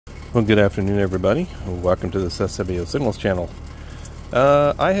Well, good afternoon, everybody. Welcome to the SSWO Signals channel.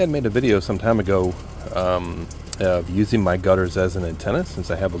 I had made a video some time ago of using my gutters as an antenna, since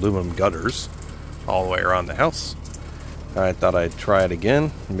I have aluminum gutters all the way around the house. I thought I'd try it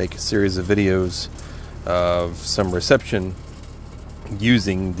again and make a series of videos of some reception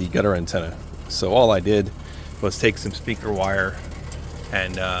using the gutter antenna. So all I did was take some speaker wire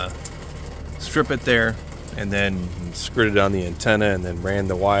and strip it there, and then screwed it on the antenna, and then ran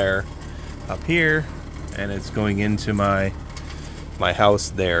the wire up here, and it's going into my house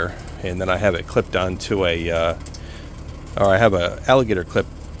there. And then I have it clipped onto I have a alligator clip,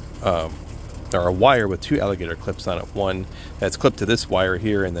 or a wire with two alligator clips on it. One that's clipped to this wire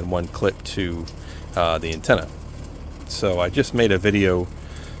here, and then one clip to the antenna. So I just made a video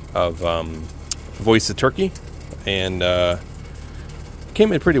of Voice of Turkey, and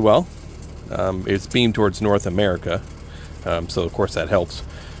came in pretty well. It's beamed towards North America, so of course that helps.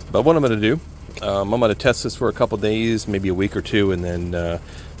 But what I'm going to do, I'm going to test this for a couple days, maybe a week or two, and then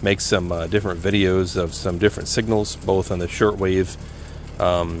make some different videos of some different signals, both on the shortwave.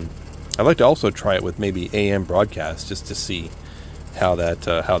 I'd like to also try it with maybe AM broadcast, just to see how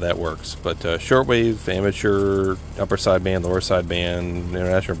that works. But shortwave, amateur, upper sideband, lower sideband,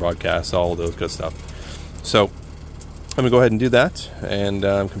 international broadcast, all of those good stuff. So I'm going to go ahead and do that, and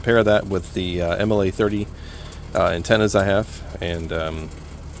compare that with the MLA30 antennas I have, and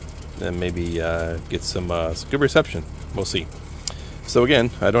maybe get some good reception. We'll see. So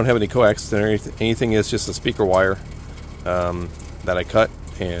again, I don't have any coax or anything. It's just a speaker wire that I cut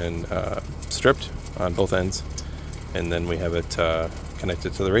and stripped on both ends, and then we have it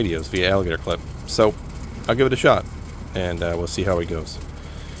connected to the radios via alligator clip. So I'll give it a shot, and we'll see how it goes.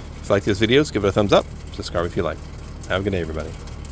 If you like these videos, give it a thumbs up, subscribe if you like. Have a good day, everybody.